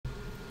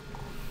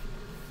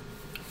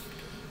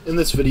In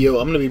this video,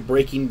 I'm going to be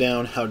breaking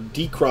down how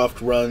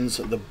DCROFT runs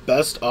the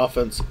best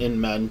offense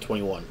in Madden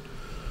 21.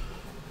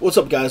 What's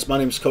up, guys? My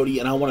name is Cody,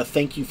 and I want to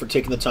thank you for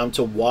taking the time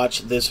to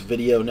watch this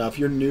video. Now, if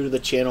you're new to the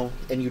channel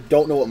and you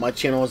don't know what my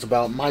channel is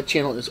about, my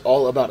channel is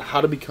all about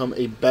how to become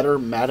a better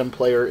Madden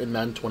player in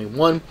Madden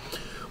 21.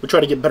 We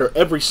try to get better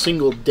every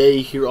single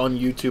day here on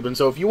YouTube, and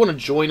so if you want to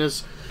join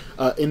us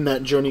in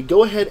that journey,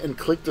 go ahead and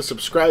click the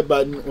subscribe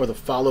button or the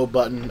follow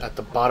button at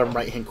the bottom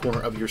right hand corner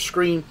of your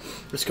screen.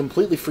 It's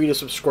completely free to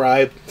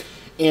subscribe,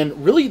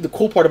 and really the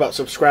cool part about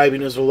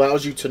subscribing is it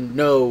allows you to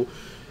know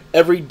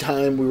every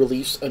time we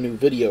release a new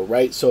video,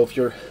 right? So if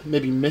you're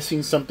maybe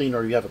missing something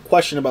or you have a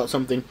question about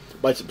something,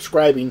 by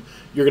subscribing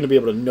you're going to be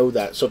able to know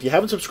that. So if you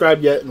haven't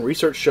subscribed yet, and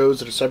research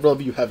shows that several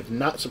of you have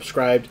not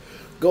subscribed,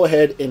 go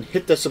ahead and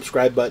hit the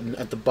subscribe button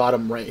at the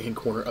bottom right hand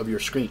corner of your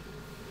screen.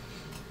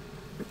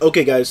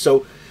 Okay, guys,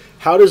 so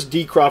how does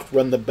DCROFT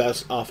run the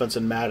best offense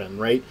in Madden,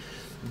 right?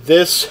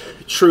 This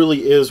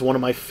truly is one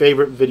of my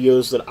favorite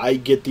videos that I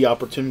get the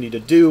opportunity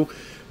to do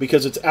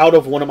because it's out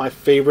of one of my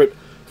favorite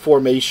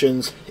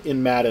formations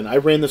in Madden. I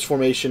ran this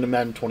formation in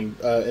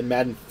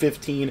Madden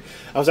 15.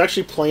 I was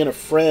actually playing a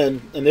friend,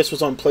 and this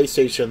was on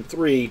PlayStation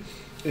 3,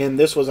 and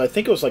this was, I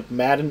think it was like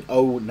Madden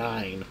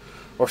 09.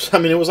 Or, I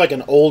mean, it was like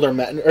an older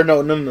Madden, or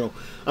no,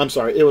 I'm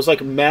sorry. It was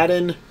like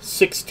Madden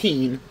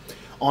 16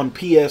 on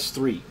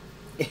PS3.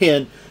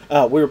 And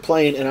we were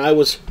playing, and I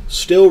was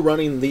still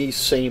running these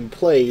same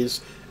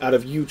plays out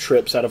of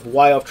U-trips, out of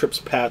Y-off trips,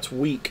 Pats,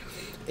 weak.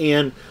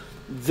 And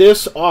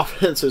this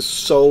offense is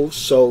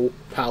so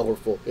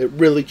powerful. It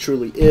really,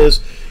 truly is.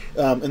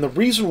 And the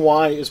reason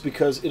why is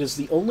because it is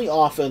the only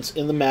offense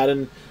in the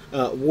Madden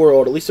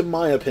world, at least in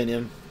my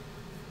opinion,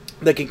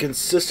 that can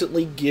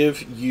consistently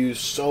give you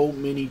so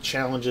many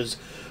challenges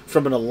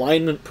from an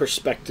alignment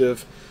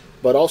perspective,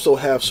 but also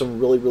have some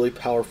really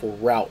powerful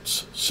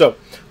routes. So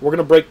we're going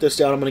to break this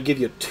down. I'm going to give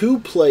you two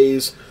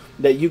plays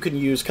that you can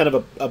use, kind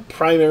of a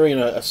primary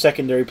and a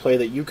secondary play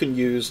that you can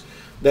use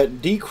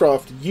that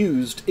DCROFT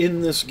used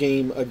in this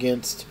game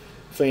against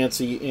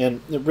Fancy, and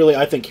it really,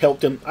 I think,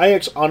 helped him. I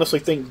actually honestly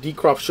think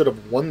DCROFT should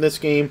have won this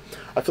game.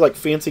 I feel like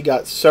Fancy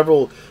got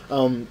several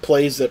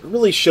plays that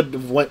really should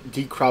have went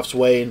DCROFT's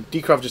way, and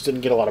DCROFT just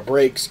didn't get a lot of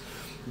breaks,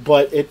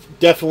 but it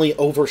definitely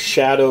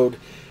overshadowed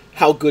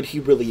how good he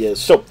really is.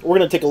 So we're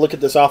going to take a look at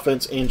this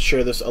offense and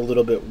share this a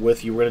little bit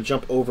with you. We're going to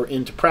jump over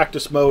into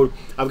practice mode.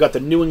 I've got the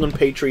New England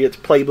Patriots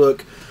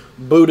playbook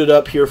booted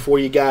up here for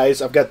you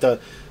guys. I've got the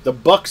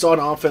Bucks on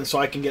offense, so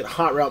I can get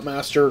Hot Route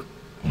Master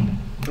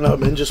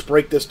and just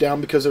break this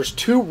down, because there's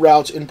two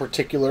routes in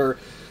particular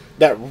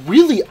that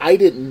really I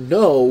didn't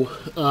know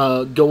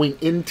going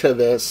into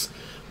this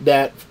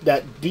that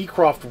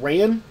DCROFT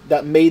ran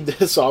that made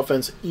this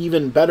offense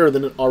even better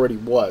than it already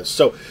was.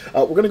 So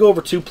we're going to go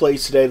over two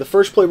plays today. The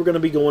first play we're going to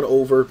be going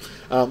over,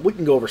 we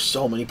can go over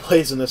so many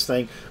plays in this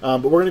thing,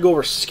 but we're going to go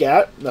over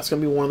scat. That's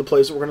going to be one of the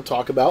plays that we're going to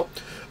talk about.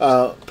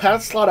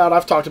 Pat slot out,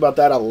 I've talked about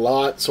that a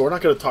lot, so we're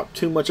not going to talk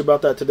too much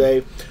about that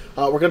today.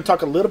 We're going to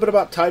talk a little bit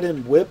about tight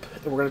end whip,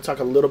 and we're going to talk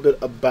a little bit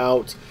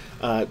about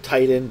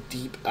tight end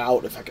deep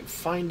out, if I can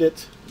find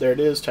it. There it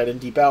is, tight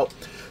end deep out.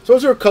 So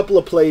those are a couple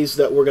of plays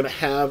that we're going to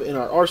have in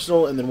our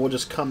arsenal, and then we'll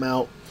just come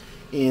out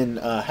in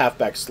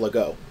halfback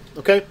sluggo.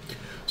 Okay?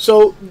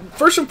 So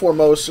first and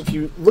foremost, if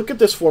you look at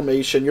this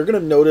formation, you're going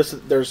to notice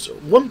that there's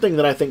one thing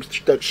that I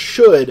think that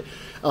should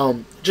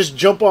just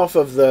jump off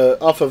of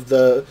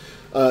the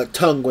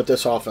tongue with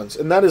this offense,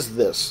 and that is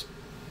this.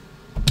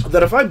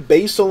 That if I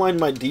base align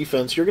my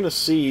defense, you're going to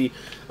see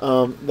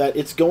that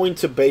it's going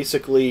to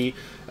basically,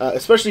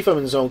 especially if I'm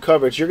in zone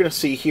coverage, you're going to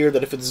see here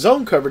that if it's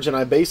zone coverage and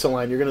I base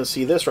align, you're going to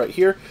see this right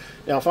here.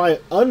 Now, if I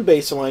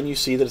unbase align, you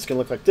see that it's going to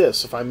look like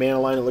this. If I man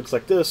align, it looks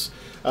like this.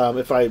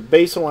 If I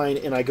base align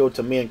and I go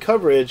to man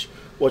coverage,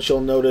 what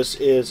you'll notice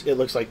is it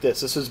looks like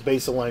this. This is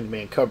base aligned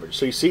man coverage.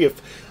 So you see,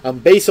 if I'm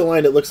base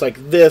aligned, it looks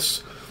like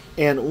this.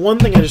 And one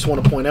thing I just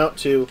want to point out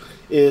too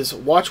is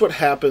watch what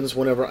happens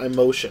whenever I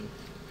motion.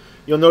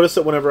 You'll notice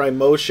that whenever I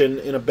motion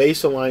in a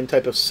base align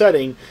type of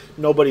setting,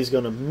 nobody's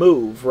going to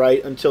move,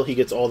 right, until he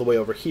gets all the way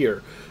over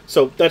here.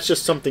 So that's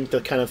just something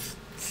to kind of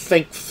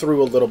think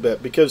through a little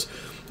bit, because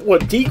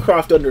what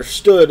DCROFT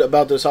understood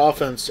about this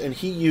offense, and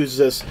he used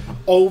this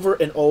over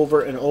and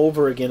over and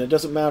over again, it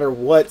doesn't matter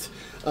what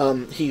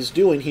he's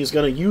doing, he's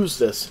going to use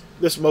this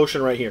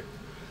motion right here.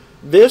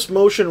 This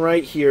motion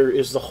right here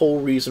is the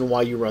whole reason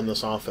why you run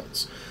this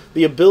offense.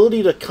 The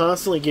ability to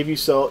constantly give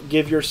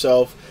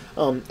yourself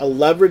a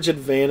leverage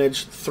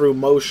advantage through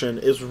motion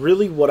is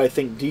really what I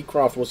think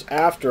DCROFT was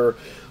after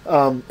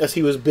as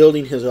he was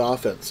building his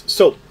offense.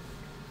 So,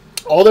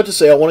 all that to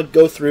say, I want to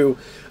go through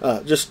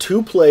just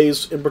two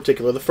plays in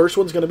particular. The first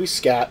one's going to be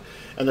scat,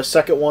 and the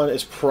second one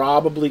is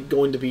probably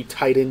going to be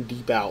tight end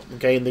deep out.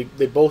 Okay, and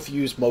they both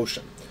use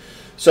motion.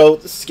 So,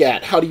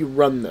 scat, how do you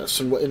run this,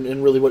 and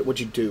really what would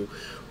you do?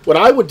 What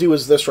I would do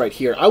is this right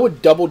here. I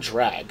would double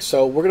drag.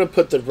 So we're going to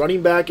put the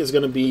running back is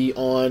going to be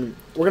on,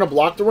 we're going to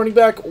block the running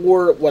back,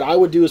 or what I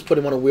would do is put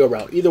him on a wheel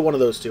route. Either one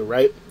of those two,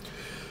 right?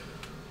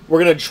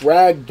 We're going to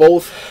drag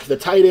both the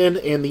tight end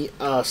and the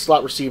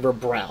slot receiver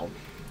Brown.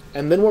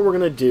 And then what we're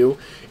going to do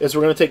is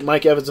we're going to take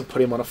Mike Evans and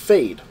put him on a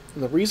fade.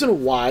 And the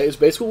reason why is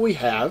basically what we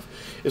have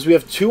is we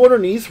have two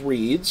underneath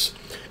reads,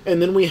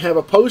 and then we have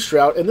a post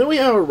route, and then we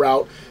have a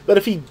route that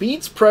if he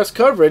beats press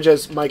coverage,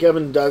 as Mike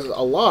Evans does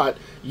a lot,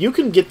 you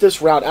can get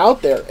this route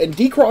out there. And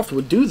DCROFT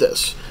would do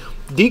this.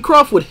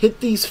 DCROFT would hit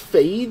these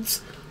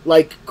fades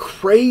like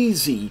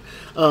crazy.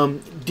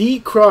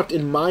 DCROFT,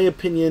 in my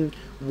opinion,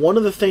 one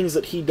of the things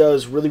that he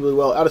does really, really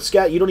well, out of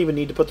scat, you don't even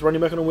need to put the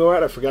running back on a wheel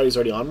route. I forgot he's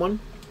already on one.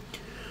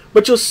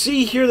 But you'll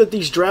see here that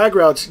these drag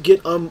routes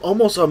get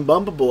almost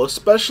unbumpable,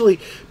 especially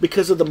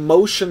because of the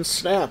motion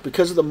snap.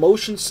 Because of the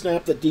motion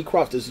snap that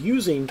DCROFT is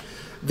using,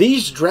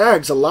 these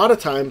drags, a lot of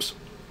times,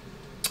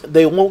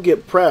 they won't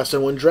get pressed.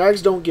 And when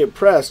drags don't get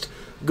pressed,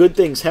 good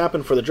things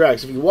happen for the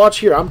drags. If you watch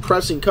here, I'm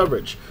pressing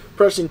coverage.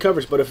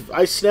 But if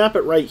I snap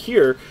it right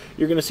here,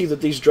 you're going to see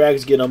that these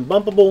drags get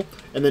unbumpable,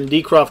 and then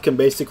DCROFT can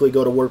basically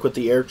go to work with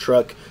the air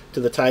truck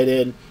to the tight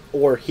end,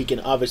 or he can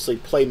obviously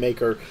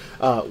playmaker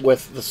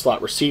with the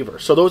slot receiver.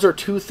 So those are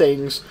two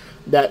things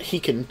that he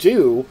can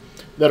do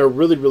that are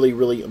really, really,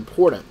 really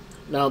important.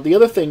 Now, the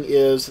other thing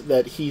is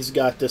that he's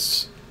got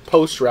this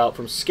post route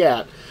from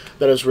scat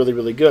that is really,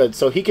 really good.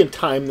 So he can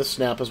time the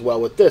snap as well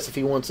with this. If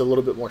he wants a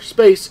little bit more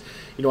space,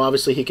 you know,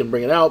 obviously he can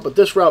bring it out. But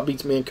this route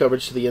beats man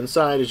coverage to the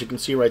inside, as you can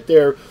see right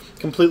there,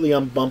 completely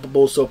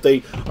unbumpable. So if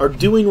they are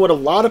doing what a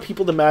lot of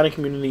people in the Madden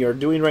community are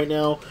doing right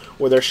now,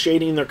 where they're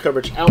shading their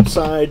coverage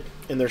outside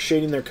and they're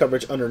shading their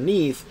coverage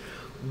underneath,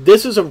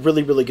 this is a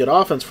really, really good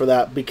offense for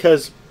that,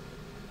 because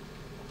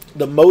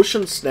the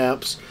motion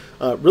snaps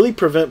really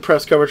prevent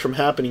press coverage from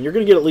happening. You're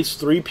going to get at least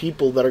 3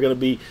 people that are going to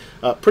be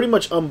pretty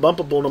much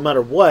unbumpable no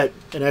matter what,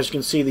 and as you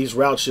can see, these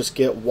routes just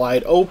get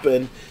wide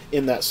open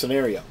in that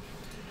scenario.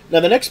 Now,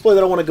 the next play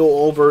that I want to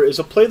go over is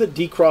a play that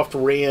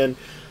DCROFT ran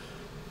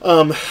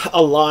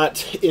a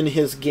lot in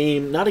his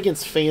game, not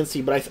against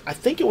Fancy, but I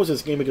think it was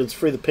his game against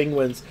Free the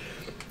Penguins,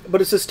 but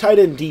it's this tight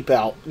end deep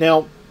out.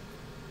 Now,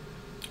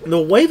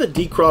 the way that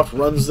DCROFT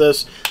runs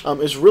this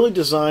is really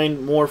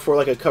designed more for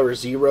like a cover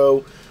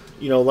 0.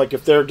 You know, like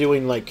if they're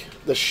doing like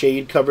the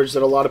shade coverage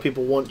that a lot of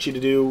people want you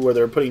to do, where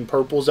they're putting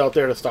purples out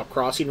there to stop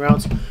crossing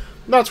routes,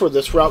 that's where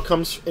this route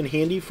comes in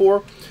handy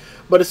for.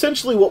 But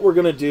essentially what we're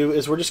going to do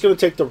is we're just going to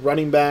take the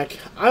running back.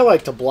 I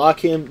like to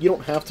block him. You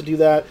don't have to do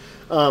that.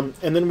 And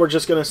then we're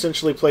just going to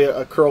essentially play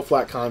a curl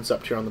flat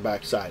concept here on the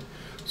backside.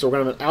 So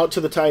we're going to have an out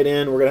to the tight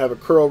end. We're going to have a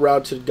curl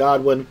route to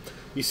Godwin.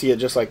 You see it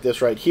just like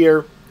this right here.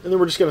 And then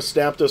we're just going to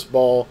snap this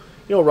ball,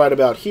 you know, right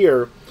about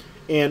here.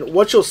 And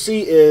what you'll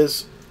see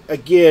is,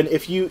 again,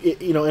 if you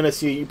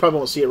NSC, you probably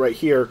won't see it right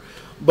here,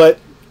 but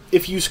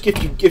if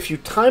you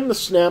time the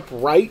snap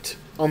right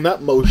on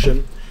that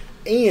motion,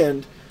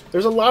 and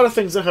there's a lot of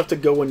things that have to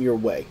go in your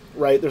way,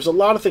 right? There's a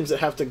lot of things that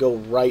have to go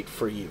right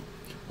for you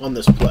on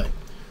this play.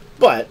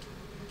 But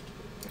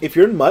if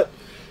you're in MUT,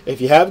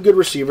 if you have good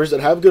receivers that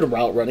have good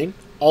route running,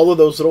 all of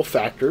those little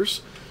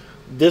factors,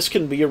 this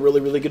can be a really,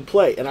 really good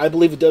play. And I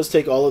believe it does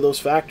take all of those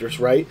factors,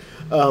 right?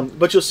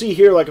 But you'll see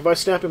here, like if I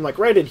snap him like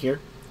right in here,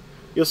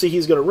 you'll see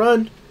he's going to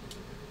run,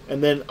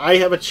 and then I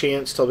have a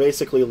chance to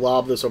basically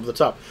lob this over the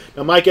top.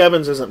 Now, Mike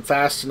Evans isn't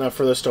fast enough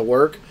for this to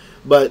work,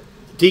 but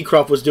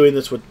DCROFT was doing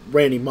this with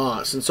Randy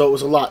Moss, and so it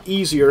was a lot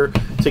easier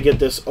to get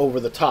this over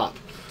the top.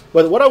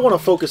 But what I want to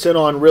focus in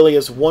on really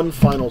is one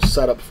final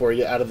setup for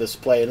you out of this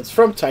play, and it's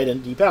from tight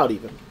end deep out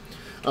even.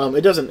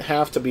 It doesn't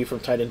have to be from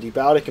tight end deep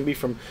out. It can be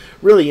from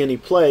really any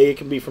play. It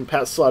can be from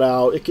pat slot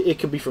out. It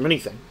can be from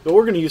anything. But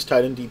we're going to use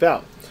tight end deep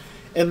out.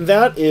 And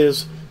that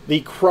is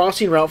the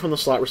crossing route from the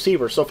slot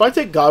receiver. So if I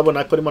take Godwin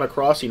and I put him on a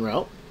crossing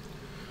route,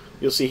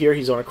 you'll see here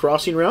he's on a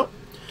crossing route.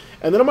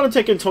 And then I'm going to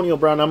take Antonio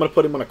Brown and I'm going to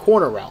put him on a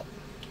corner route.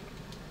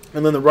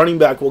 And then the running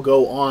back will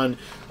go on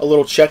a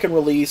little check and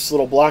release,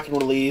 little block and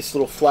release,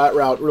 little flat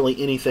route,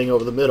 really anything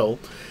over the middle.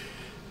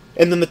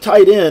 And then the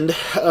tight end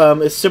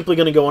is simply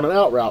going to go on an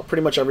out route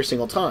pretty much every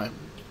single time.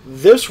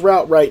 This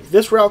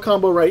route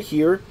combo right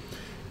here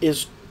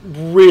is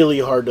really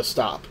hard to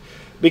stop.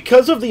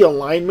 Because of the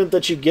alignment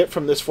that you get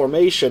from this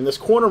formation, this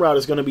corner route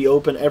is going to be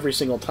open every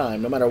single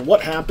time. No matter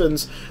what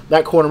happens,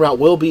 that corner route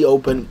will be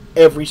open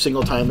every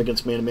single time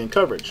against man-to-man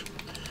coverage.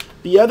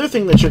 The other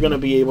thing that you're going to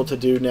be able to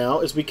do now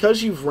is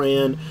because you've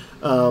ran,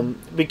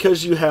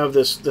 because you have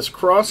this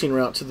crossing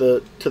route to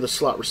the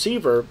slot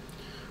receiver,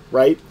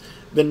 right?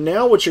 Then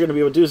now what you're going to be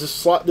able to do is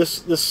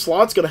this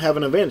slot's going to have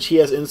an advantage. He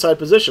has inside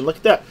position. Look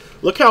at that.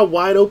 Look how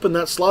wide open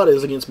that slot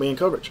is against man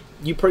coverage.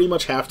 You pretty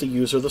much have to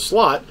use the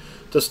slot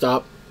to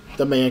stop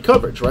the man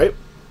coverage, right?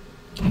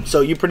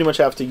 So you pretty much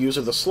have to use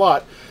the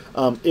slot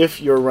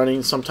if you're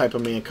running some type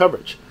of man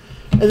coverage.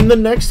 And then the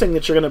next thing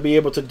that you're going to be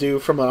able to do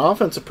from an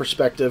offensive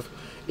perspective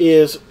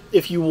is,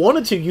 if you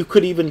wanted to, you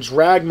could even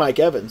drag Mike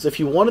Evans. If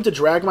you wanted to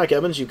drag Mike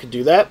Evans, you could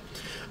do that.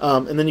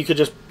 And then you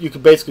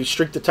could basically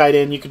streak the tight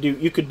end.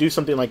 You could do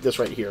something like this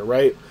right here,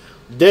 right?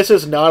 This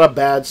is not a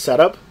bad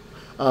setup,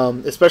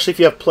 especially if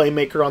you have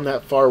playmaker on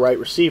that far right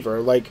receiver.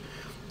 Like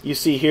you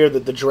see here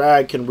that the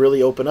drag can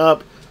really open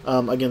up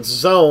against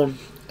zone,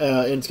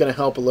 and it's going to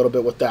help a little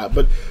bit with that.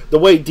 But the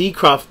way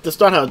DCROFT, that's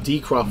not how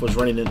DCROFT was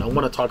running it. I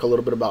want to talk a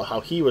little bit about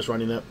how he was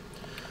running it.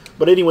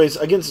 But anyways,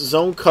 against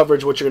zone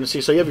coverage, what you're going to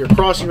see, so you have your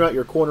crossing route,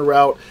 your corner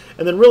route,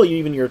 and then really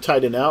even your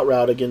tight end out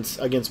route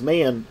against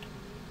man.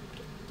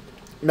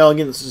 Now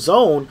against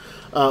zone,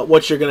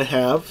 what you're going to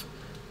have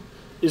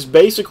is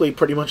basically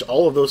pretty much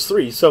all of those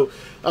three. So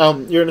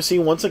you're going to see,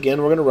 once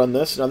again, we're going to run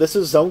this. Now this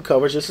is zone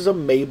coverage. This is a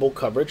Mabel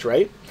coverage,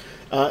 right?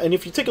 And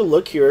if you take a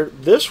look here,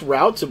 this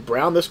route to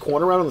Brown, this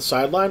corner route on the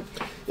sideline,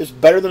 is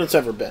better than it's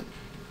ever been.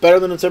 Better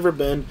than it's ever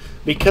been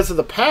because of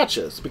the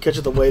patches, because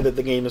of the way that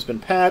the game has been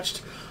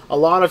patched. A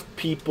lot of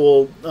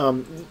people,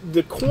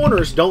 the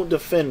corners don't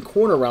defend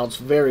corner routes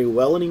very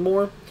well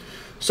anymore.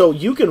 So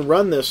you can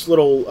run this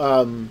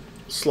little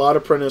slot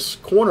apprentice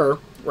corner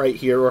right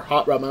here, or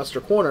hot route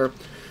master corner,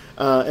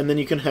 and then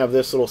you can have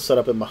this little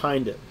setup in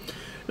behind it.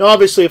 Now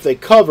obviously if they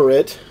cover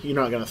it, you're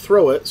not going to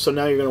throw it, so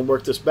now you're going to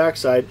work this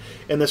backside.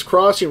 And this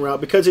crossing route,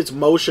 because it's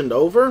motioned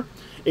over,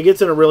 it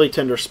gets in a really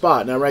tender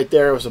spot. Now right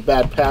there was a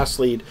bad pass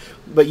lead,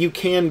 but you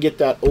can get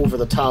that over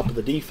the top of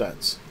the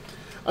defense.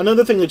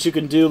 Another thing that you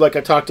can do, like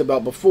I talked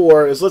about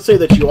before, is let's say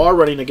that you are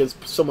running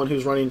against someone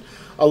who's running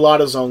a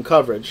lot of zone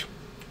coverage.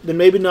 Then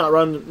maybe not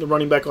run the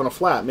running back on a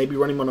flat, maybe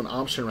running on an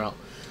option route.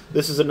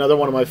 This is another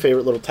one of my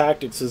favorite little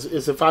tactics,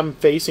 is if I'm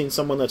facing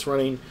someone that's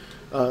running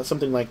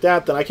something like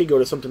that, then I could go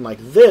to something like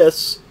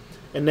this,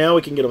 and now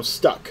we can get them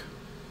stuck.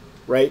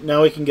 Right?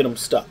 Now we can get them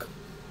stuck.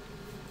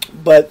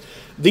 But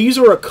these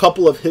are a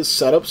couple of his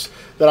setups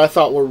that I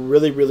thought were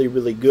really, really,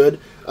 really good.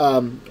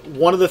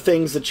 One of the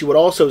things that you would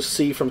also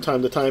see from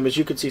time to time is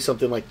you could see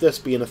something like this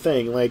being a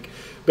thing, like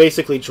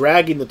basically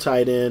dragging the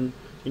tight end,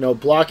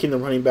 blocking the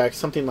running back.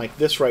 Something like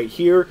this right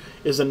here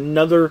is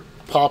another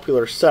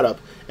popular setup,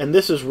 and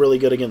this is really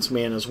good against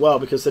man as well,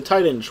 because the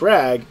tight end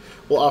drag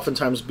will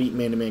oftentimes beat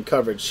man-to-man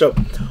coverage. So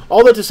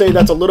all that to say,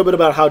 that's a little bit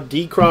about how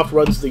DCROFT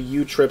runs the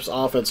U-Trips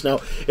offense. Now,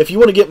 if you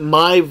want to get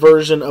my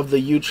version of the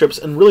U-Trips,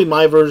 and really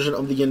my version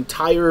of the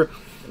entire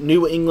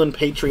New England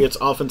Patriots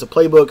offensive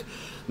playbook,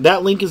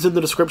 that link is in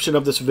the description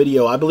of this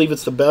video. I believe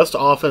it's the best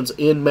offense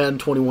in Madden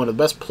 21, the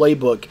best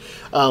playbook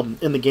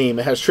in the game.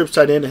 It has trips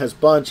tight end, it has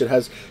bunch, it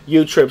has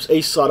U-Trips,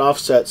 ace slot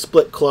offset,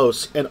 split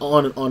close, and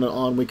on and on and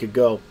on we could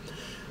go.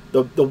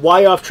 The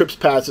Y-off trips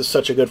pass is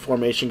such a good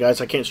formation, guys.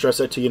 I can't stress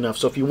that to you enough.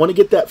 So if you want to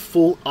get that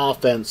full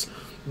offense,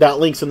 that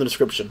link's in the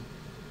description.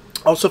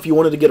 Also, if you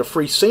wanted to get a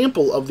free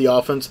sample of the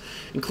offense,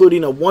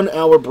 including a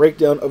 1-hour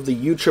breakdown of the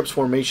U-Trips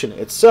formation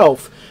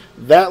itself,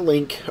 that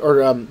link,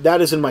 or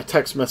that is in my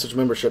text message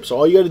membership. So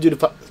all you got to do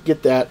to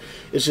get that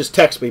is just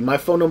text me. My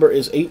phone number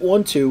is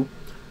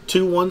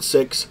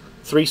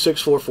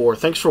 812-216-3644.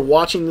 Thanks for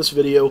watching this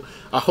video.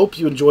 I hope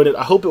you enjoyed it.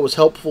 I hope it was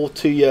helpful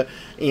to you.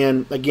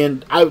 And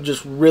again, I'm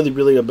just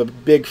really am a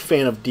big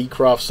fan of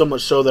DCROFT, so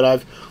much so that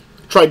I've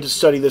tried to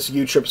study this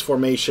U-Trips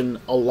formation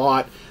a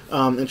lot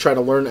and try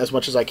to learn as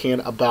much as I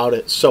can about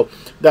it. So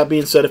that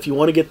being said, if you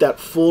want to get that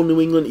full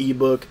New England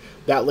ebook,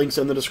 that link's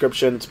in the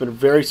description. It's been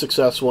very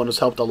successful and has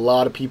helped a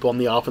lot of people on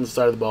the offensive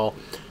side of the ball.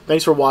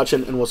 Thanks for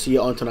watching, and we'll see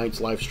you on tonight's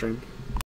live stream.